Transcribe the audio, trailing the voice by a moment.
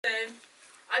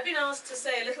I've been asked to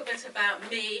say a little bit about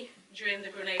me during the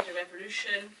Grenada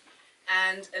Revolution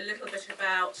and a little bit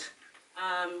about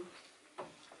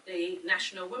the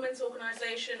National Women's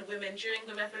Organisation, Women During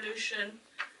the Revolution,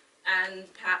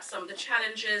 and perhaps some of the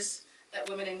challenges that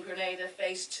women in Grenada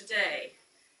face today.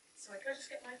 So I can just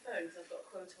get my phone because I've got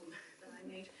a quote on that I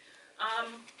need.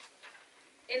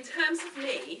 In terms of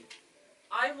me,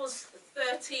 I was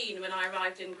 13 when I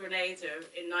arrived in Grenada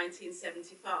in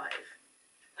 1975,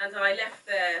 and I left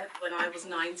there when I was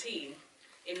 19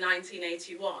 in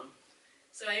 1981.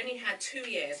 So I only had 2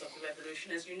 years of the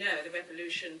revolution. As you know, the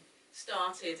revolution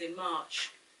started in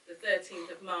March, the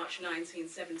 13th of March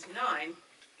 1979,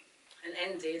 and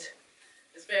ended.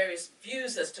 There's various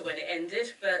views as to when it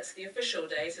ended, but the official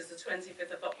date is the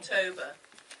 25th of October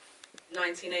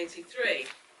 1983.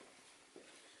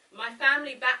 My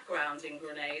family background in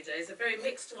Grenada is a very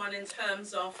mixed one in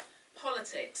terms of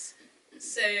politics.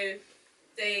 So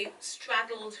they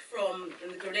straddled from,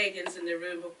 and the Grenadians in the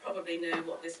room will probably know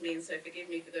what this means, so forgive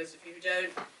me for those of you who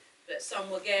don't, but some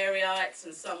were Garyites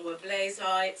and some were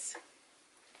Blaizites.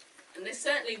 And they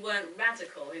certainly weren't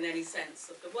radical in any sense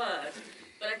of the word,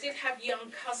 but I did have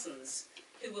young cousins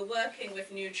who were working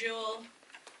with New Jewel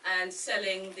and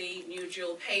selling the New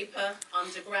Jewel paper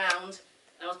underground.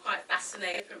 I was quite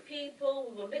fascinated with different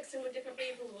people. We were mixing with different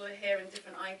people. We were hearing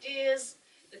different ideas.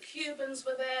 The Cubans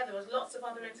were there. There was lots of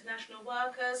other international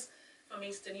workers from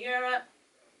Eastern Europe.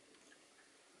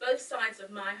 Both sides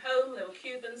of my home, there were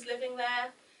Cubans living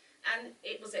there, and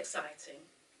it was exciting.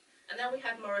 And then we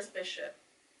had Maurice Bishop.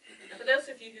 And for those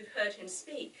of you who've heard him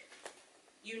speak,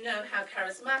 you know how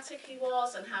charismatic he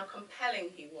was and how compelling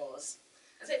he was.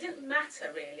 And so it didn't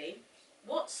matter really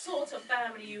what sort of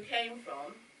family you came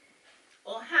from,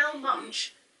 or how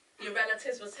much your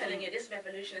relatives were telling you this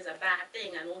revolution is a bad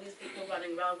thing and all these people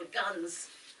running around with guns.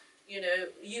 You know,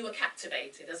 you were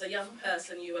captivated. As a young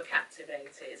person, you were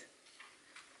captivated.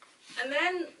 And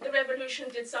then the revolution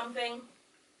did something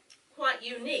quite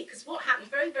unique, because what happened,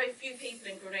 very, very few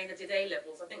people in Grenada did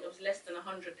A-levels. I think there was less than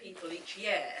 100 people each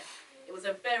year. It was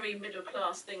a very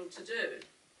middle-class thing to do.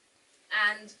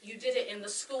 And you did it in the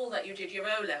school that you did your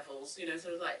O-levels, you know, so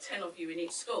there was like 10 of you in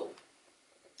each school.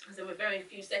 Because there were very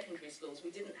few secondary schools. We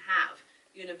didn't have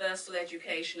universal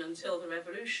education until the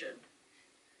revolution.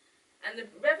 And the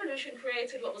revolution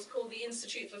created what was called the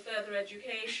Institute for Further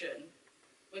Education,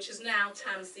 which is now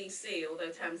TAMCC, although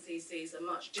TAMCC is a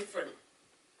much different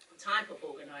type of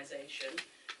organisation.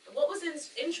 But what was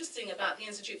interesting about the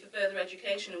Institute for Further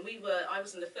Education, and I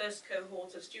was in the first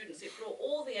cohort of students, it brought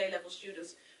all the A-level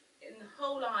students in the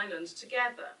whole island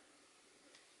together.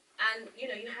 And, you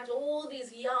know, you had all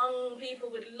these young people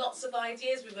with lots of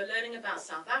ideas. We were learning about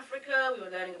South Africa, we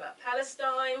were learning about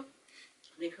Palestine,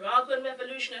 the Nicaraguan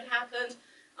revolution had happened.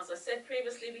 As I said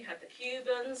previously, we had the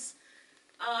Cubans.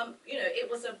 You know, it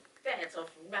was a bed of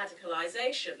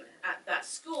radicalisation at that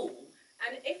school.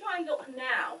 And if I look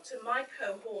now to my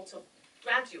cohort of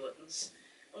graduates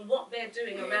and what they're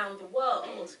doing around the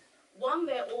world, one,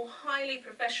 they're all highly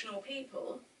professional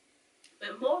people,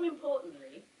 but more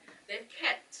importantly, they've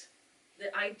kept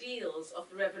the ideals of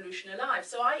the revolution alive.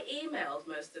 So I emailed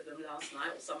most of them last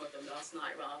night, or some of them last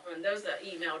night rather, and those that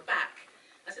emailed back,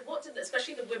 I said, what did,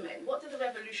 especially the women, what did the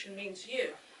revolution mean to you?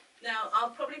 Now,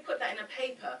 I'll probably put that in a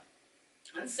paper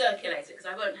and circulate it, because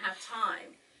I won't have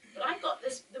time. But I got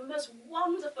the most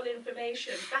wonderful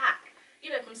information back, you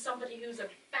know, from somebody who's a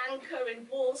banker in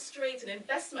Wall Street, an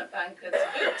investment banker to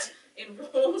boot in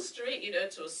Wall Street, you know,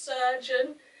 to a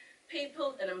surgeon,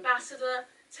 people, an ambassador,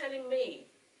 telling me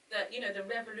that, you know, the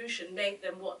revolution made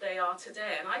them what they are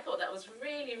today. And I thought that was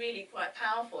really, really quite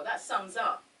powerful. That sums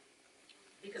up,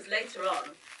 because later on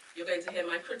you're going to hear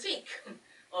my critique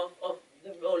of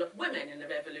the role of women in the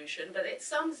revolution, but it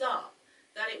sums up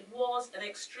that it was an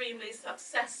extremely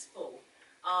successful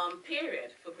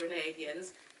period for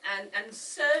Grenadians, and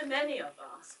so many of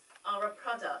us are a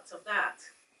product of that.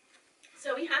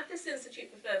 So we had this Institute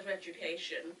for Further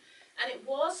Education, and it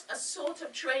was a sort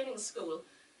of training school,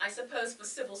 I suppose, for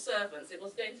civil servants. It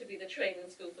was going to be the training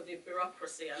school for the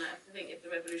bureaucracy, and I think if the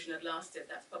revolution had lasted,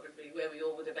 that's probably where we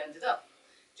all would have ended up,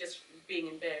 just being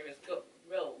in various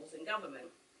roles in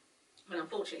government. And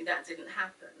unfortunately that didn't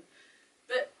happen.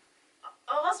 But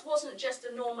ours wasn't just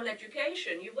a normal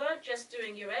education. You weren't just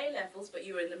doing your A-levels, but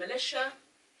you were in the militia,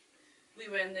 we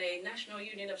were in the National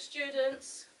Union of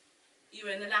Students, you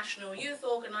were in the National Youth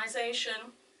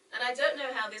Organisation, and I don't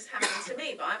know how this happened to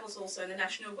me, but I was also in the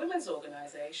National Women's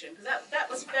Organisation, because that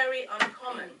was very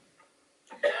uncommon,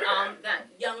 that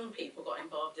young people got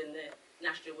involved in the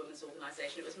National Women's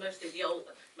Organisation. It was mostly the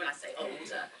older, when I say older, you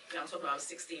know, I'm talking about I was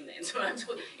 16 then, so I'm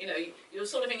talking, you know, you were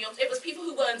sort of in your, it was people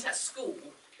who weren't at school,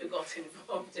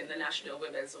 the National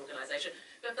Women's Organisation,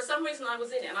 but for some reason I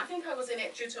was in it, and I think I was in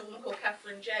it due to a woman called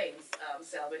Catherine James,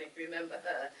 Selwyn, if you remember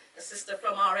her, a sister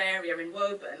from our area in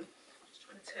Woburn. I'm just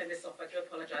trying to turn this off, I do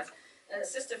apologise. A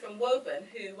sister from Woburn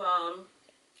who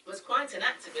was quite an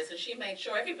activist, and she made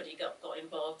sure everybody got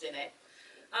involved in it.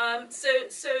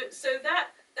 So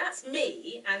that's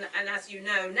me, and as you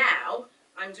know now,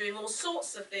 I'm doing all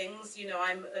sorts of things. You know,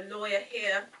 I'm a lawyer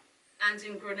here and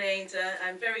in Grenada.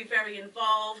 I'm very, very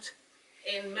involved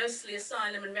in mostly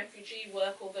asylum and refugee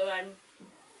work, although I'm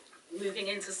moving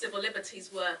into civil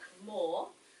liberties work more.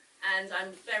 And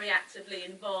I'm very actively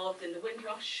involved in the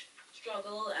Windrush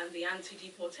struggle and the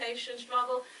anti-deportation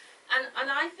struggle.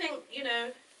 And I think, you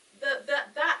know,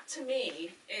 that to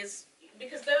me is,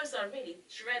 because those are really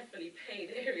dreadfully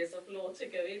paid areas of law to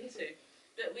go into.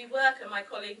 But we work, and my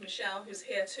colleague Michelle, who's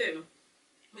here too,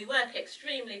 we work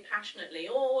extremely passionately,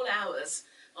 all hours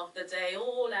of the day,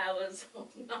 all hours of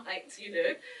night, you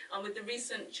know. And with the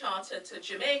recent charter to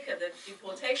Jamaica, the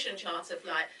deportation charter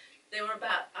flight, there were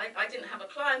about, I didn't have a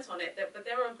client on it, but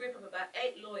there were a group of about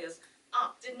 8 lawyers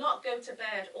up, did not go to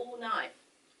bed all night,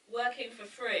 working for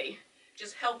free,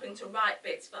 just helping to write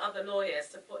bits for other lawyers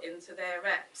to put into their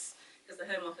reps, because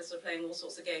the Home Office were playing all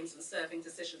sorts of games and serving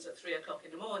decisions at 3 o'clock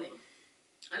in the morning.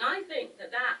 And I think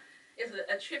that is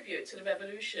a tribute to the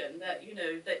revolution, that, you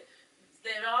know, that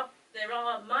there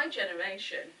are my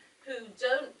generation who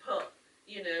don't put,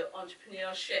 you know,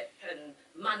 entrepreneurship and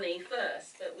money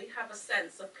first, but we have a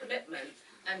sense of commitment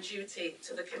and duty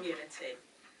to the community.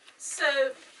 So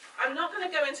I'm not going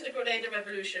to go into the Grenada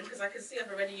Revolution, because I can see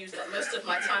I've already used up most of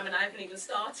my time and I haven't even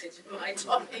started my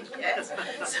topic yet.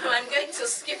 So I'm going to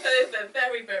skip over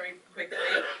very, very quickly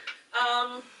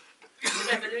the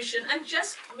revolution and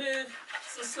just move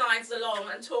some slides along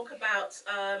and talk about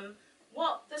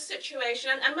what the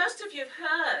situation, and most of you have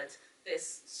heard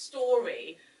this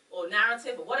story or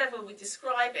narrative or whatever we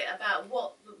describe it, about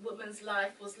what the woman's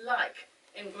life was like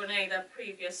in Grenada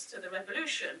previous to the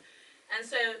revolution. And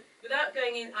so, without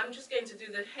going in, I'm just going to do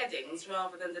the headings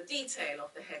rather than the detail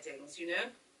of the headings, you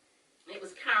know. It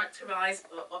was characterised,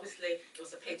 obviously, it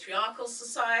was a patriarchal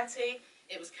society.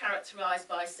 It was characterised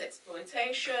by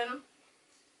sexploitation.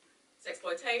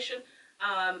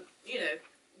 You know,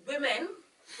 women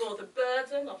bore the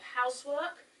burden of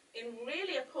housework in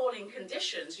really appalling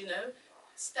conditions, you know,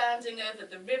 standing over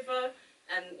the river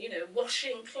and, you know,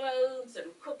 washing clothes and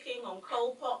cooking on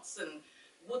coal pots and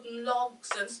wooden logs,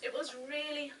 and it was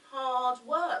really hard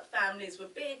work. Families were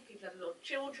big, people had a lot of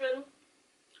children.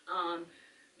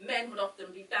 Men would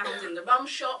often be found in the rum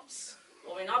shops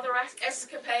or in other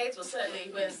escapades, or certainly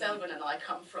where Selwyn and I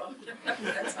come from.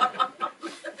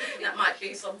 That might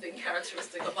be something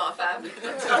characteristic of our family.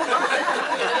 But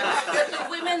the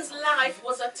women's life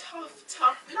was a tough,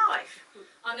 tough life.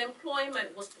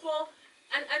 Unemployment was poor,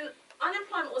 and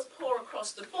unemployment was poor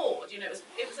across the board. You know,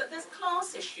 there's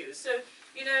class issues. So,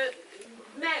 you know,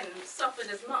 men suffered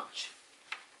as much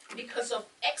because of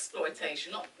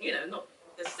exploitation, not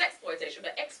the sexploitation,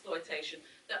 but exploitation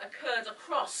that occurred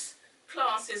across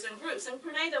classes and groups. And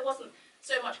Grenada wasn't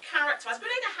so much characterised.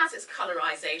 Grenada has its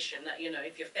colorisation, that, you know,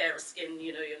 if you're fairer skinned,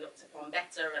 you know, you're looked upon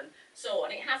better and so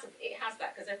on. It has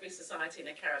that, because every society in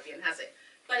the Caribbean has it.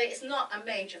 But it's not a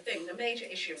major thing. The major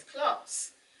issue is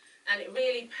class. And it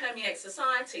really permeates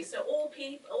society. So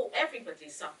everybody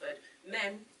suffered,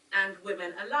 men and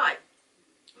women alike.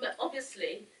 But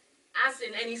obviously, as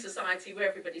in any society where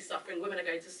everybody's suffering, women are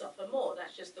going to suffer more.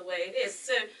 That's just the way it is.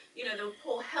 So, you know, there were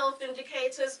poor health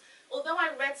indicators. Although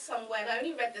I read somewhere, and I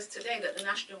only read this today, that the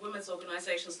National Women's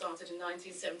Organisation started in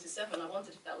 1977. I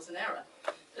wondered if that was an error.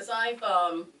 Because I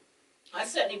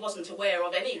certainly wasn't aware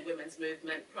of any women's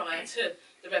movement prior to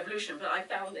the revolution, but I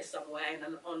found this somewhere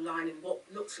online in what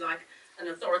looks like an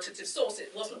authoritative source.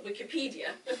 It wasn't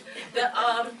Wikipedia. But,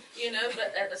 you know,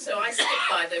 so I stick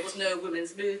by there was no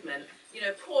women's movement. You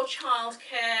know, poor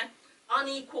childcare,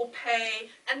 unequal pay,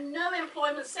 and no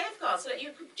employment safeguards, so that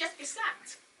you could just be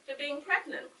sacked for being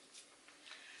pregnant.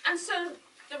 And so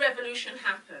the revolution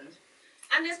happened.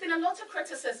 And there's been a lot of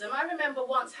criticism. I remember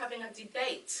once having a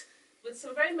debate with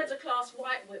some very middle-class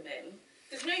white women,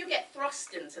 because, you know, you get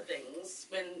thrust into things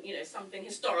when, you know, something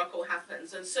historical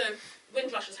happens. And so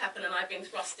Windrush has happened, and I've been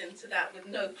thrust into that with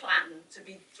no plan to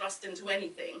be thrust into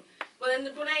anything. Well, then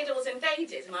the Grenada was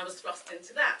invaded, and I was thrust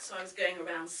into that. So I was going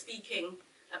around speaking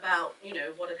about, you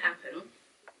know, what had happened.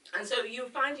 And so you're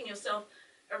finding yourself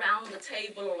around the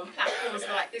table or on platforms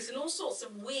like this in all sorts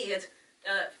of weird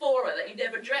fora that you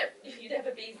never dreamt you'd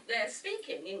ever be there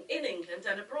speaking in England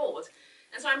and abroad.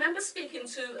 And so I remember speaking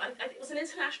to, it was an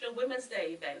International Women's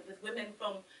Day event with women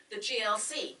from the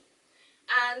GLC.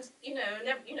 And,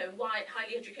 white,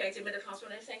 highly educated, middle-class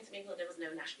women, they were saying to me, well, there was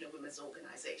no national women's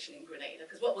organisation in Grenada,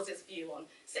 because what was its view on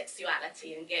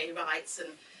sexuality and gay rights and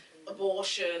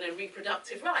abortion and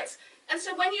reproductive rights? And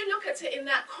so when you look at it in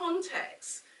that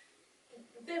context,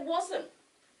 there wasn't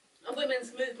a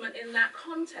women's movement in that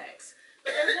context.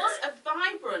 But there was a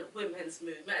vibrant women's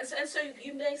movement. And so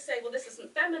you may say, well, this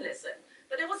isn't feminism.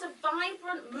 But there was a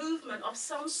vibrant movement of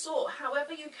some sort,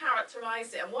 however you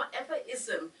characterise it, and whatever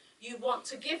ism you want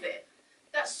to give it,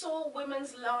 that saw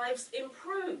women's lives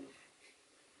improve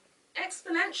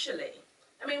exponentially.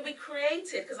 I mean, we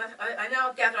created, because I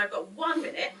now gather I've got 1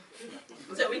 minute,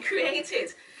 so we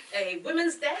created a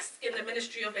women's desk in the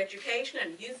Ministry of Education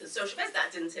and Youth and Social Affairs.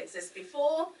 That didn't exist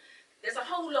before. There's a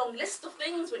whole long list of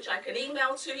things which I can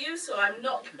email to you, so I'm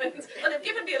not going to... Well, they've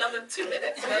given me another 2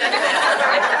 minutes. I'm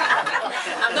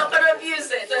not going to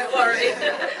abuse it, don't worry.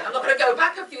 I'm not going to go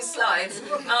back a few slides.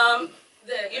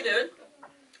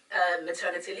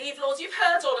 Maternity leave laws. You've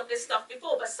heard all of this stuff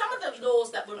before, but some of the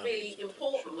laws that were really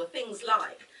important were things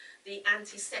like the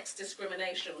anti-sex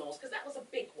discrimination laws, because that was a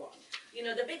big one.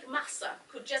 The big massa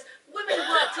could just... Women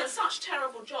worked in such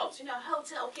terrible jobs,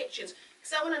 hotel kitchens.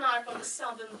 Selwyn and I are from the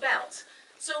Southern Belt,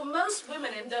 so most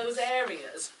women in those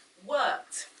areas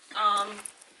worked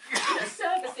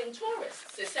servicing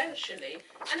tourists, essentially.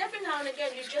 And every now and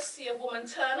again you just see a woman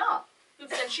turn up who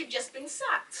said she'd just been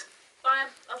sacked by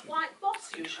a white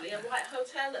boss, usually, a white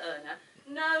hotel earner.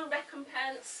 No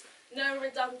recompense, no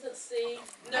redundancy,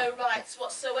 no rights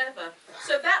whatsoever.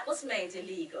 So that was made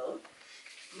illegal.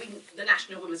 The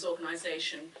National Women's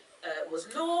Organisation was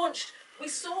launched. We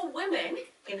saw women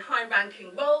in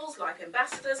high-ranking roles like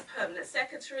ambassadors, permanent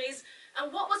secretaries,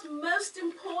 and what was most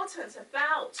important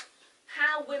about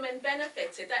how women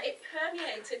benefited, that it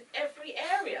permeated every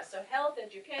area. So health,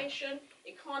 education,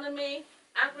 economy,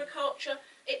 agriculture,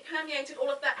 it permeated all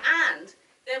of that, and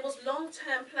there was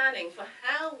long-term planning for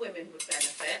how women would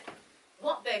benefit,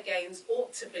 what their gains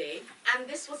ought to be, and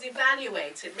this was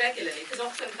evaluated regularly, because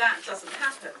often that doesn't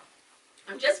happen.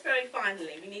 And just very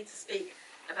finally, we need to speak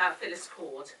about Phyllis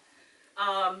Cord.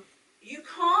 You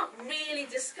can't really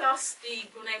discuss the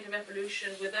Grenada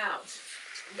Revolution without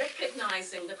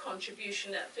recognising the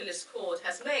contribution that Phyllis Cord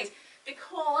has made,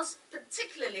 because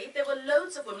particularly there were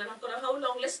loads of women, and I've got a whole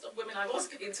long list of women I was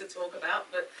going to talk about,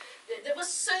 but there were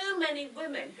so many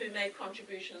women who made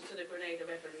contributions to the Grenada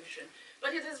Revolution.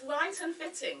 But it is right and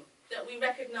fitting that we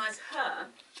recognise her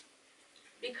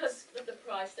because of the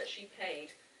price that she paid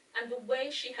and the way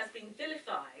she has been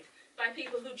vilified by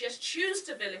people who just choose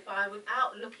to vilify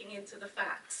without looking into the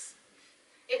facts.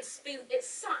 It's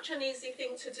such an easy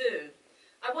thing to do.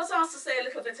 I was asked to say a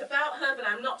little bit about her, but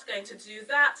I'm not going to do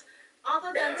that,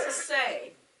 other than to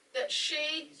say that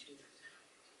she...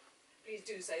 Please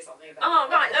do say something about Oh,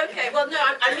 right, okay. Well, no,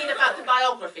 I mean about the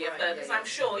biography of her, because I'm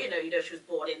sure, you know, she was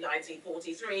born in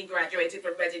 1943, graduated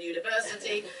from Reading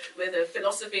University with a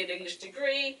philosophy and English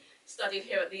degree, studied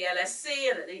here at the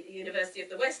LSE and at the University of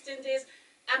the West Indies,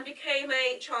 and became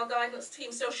a child guidance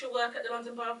team social worker at the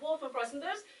London Borough of Waltham Forest. And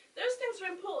those things are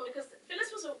important because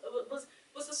Phyllis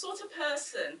was the sort of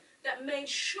person that made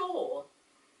sure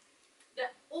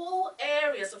that all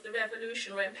areas of the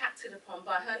revolution were impacted upon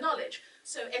by her knowledge.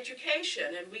 So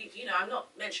education, and I'm not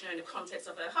mentioning in the context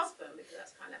of her husband because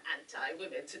that's kind of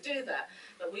anti-women to do that,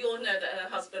 but we all know that her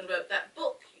husband wrote that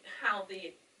book, how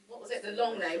the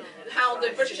long name, how the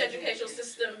British educational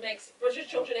system makes British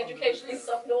children educationally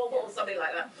subnormal, or something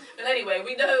like that. But anyway,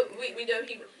 we know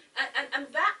he, and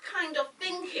that kind of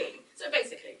thinking, so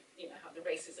basically, how the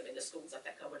racism in the schools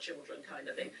affect our children kind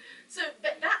of thing. So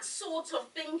that sort of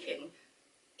thinking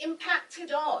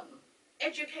impacted on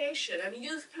education and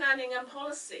youth planning and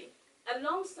policy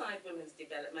alongside women's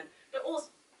development, but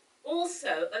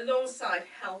also alongside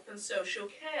health and social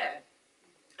care.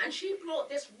 And she brought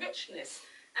this richness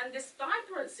and this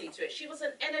vibrancy to it. She was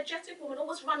an energetic woman,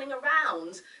 always running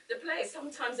around the place,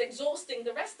 sometimes exhausting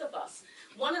the rest of us.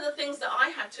 One of the things that I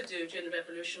had to do during the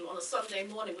revolution on a Sunday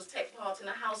morning was take part in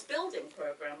a house building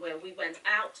program where we went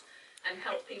out and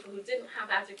helped people who didn't have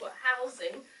adequate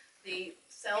housing. The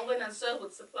Selwyn and so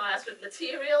would supply us with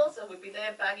materials, and we'd be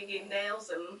there bagging in nails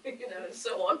and and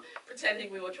so on,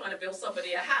 pretending we were trying to build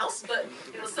somebody a house. But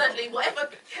it was certainly, whatever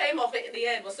came of it in the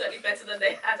end was certainly better than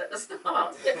they had at the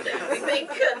start. We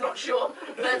think, not sure.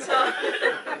 But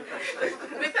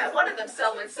in fact, one of them,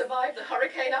 Selwyn, survived the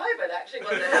Hurricane Ivan, actually,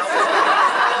 wasn't it?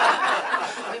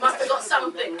 We must have got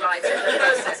something right in the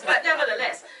process. But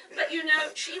nevertheless,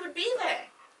 she would be there.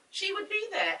 She would be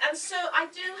there, and so I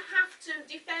do have to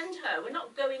defend her. We're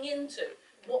not going into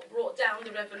what brought down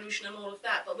the revolution and all of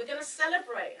that, but we're going to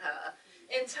celebrate her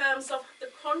in terms of the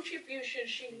contribution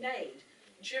she made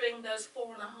during those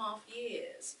 4.5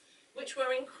 years, which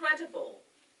were incredible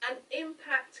and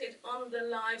impacted on the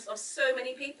lives of so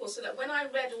many people, so that when I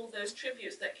read all those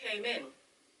tributes that came in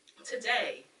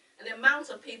today, and the amount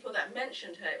of people that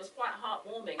mentioned her, it was quite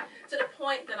heartwarming, to the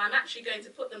point that I'm actually going to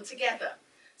put them together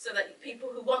so that people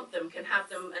who want them can have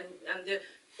them, and the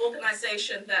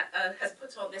organisation that has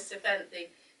put on this event, the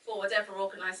For Whatever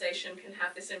organisation, can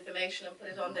have this information and put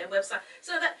it on their website,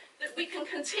 so that we can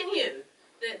continue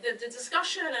the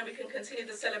discussion and we can continue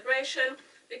the celebration,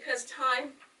 because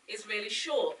time is really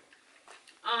short.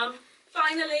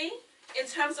 Finally, in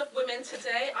terms of women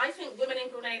today, I think women in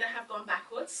Grenada have gone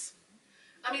backwards.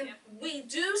 I mean, we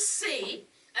do see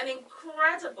an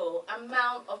incredible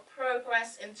amount of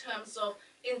progress in terms of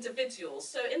individuals.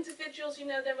 So individuals, you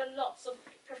know, there are lots of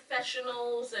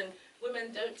professionals, and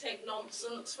women don't take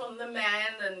nonsense from the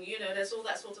men, and, you know, there's all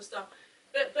that sort of stuff.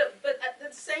 But at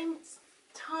the same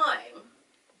time,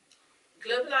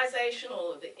 globalization,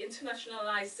 or the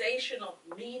internationalization of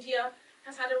media,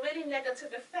 has had a really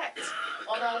negative effect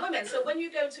on our women. So when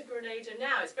you go to Grenada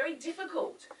now, it's very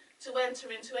difficult to enter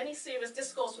into any serious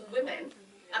discourse with women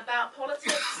about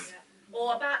politics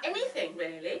or about anything,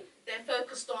 really. They're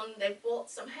focused on, they've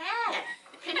bought some hair.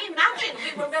 Can you imagine?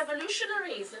 We were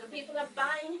revolutionaries and people are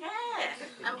buying hair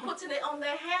and putting it on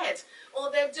their head. Or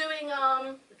they're doing,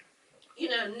 you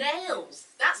know, nails.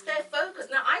 That's their focus.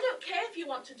 Now, I don't care if you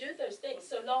want to do those things,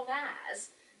 so long as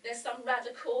there's some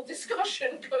radical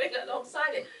discussion going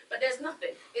alongside it. But there's nothing.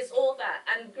 It's all that.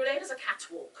 And Grenada's a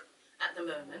catwalk at the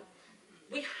moment.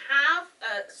 We have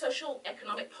a social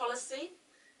economic policy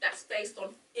that's based on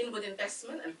inward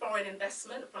investment and foreign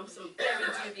investment from some very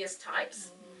dubious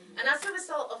types. And as a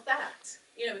result of that,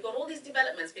 you know, we've got all these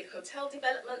developments, big hotel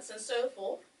developments and so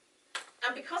forth.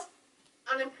 And because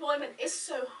unemployment is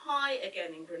so high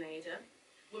again in Grenada,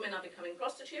 women are becoming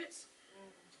prostitutes.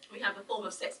 We have a form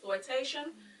of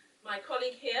sexploitation. My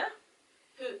colleague here,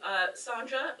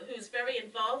 Sandra, who's very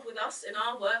involved with us in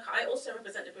our work, I also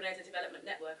represent the Grenada Development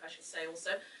Network, I should say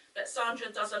also, but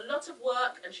Sandra does a lot of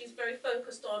work, and she's very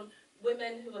focused on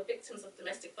women who are victims of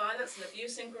domestic violence and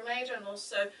abuse in Grenada, and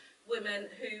also women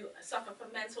who suffer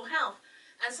from mental health.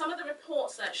 And some of the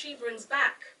reports that she brings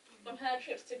back from her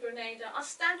trips to Grenada are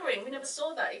staggering. We never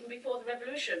saw that even before the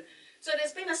revolution. So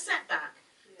there's been a setback,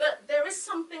 but there is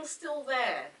something still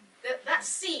there. That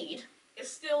seed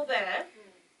is still there.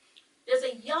 There's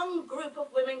a young group of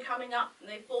women coming up, and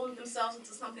they formed themselves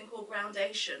into something called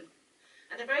Groundation.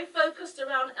 And they're very focused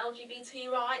around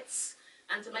LGBT rights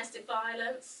and domestic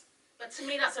violence. But to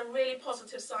me, that's a really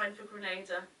positive sign for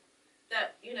Grenada.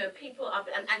 That, you know, people are,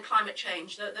 and climate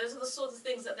change, those are the sorts of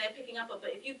things that they're picking up on.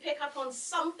 But if you pick up on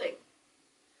something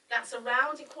that's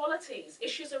around equalities,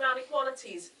 issues around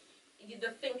equalities,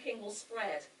 the thinking will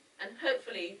spread. And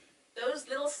hopefully, those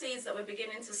little seeds that we're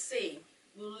beginning to see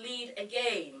will lead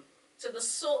again to the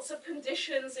sorts of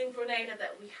conditions in Grenada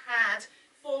that we had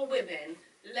for women,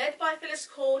 led by Phyllis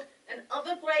Cord and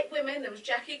other great women. There was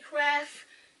Jackie Craft,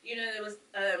 you know, there was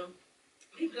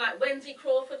people like Wendy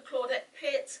Crawford, Claudette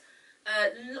Pitt,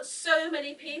 so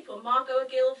many people, Margot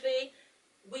Ogilvie.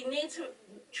 We need to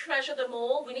treasure them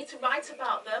all. We need to write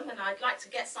about them, and I'd like to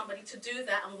get somebody to do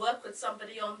that and work with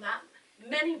somebody on that.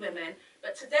 Many women,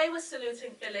 but today we're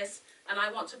saluting Phyllis, and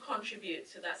I want to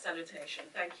contribute to that salutation.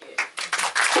 Thank you.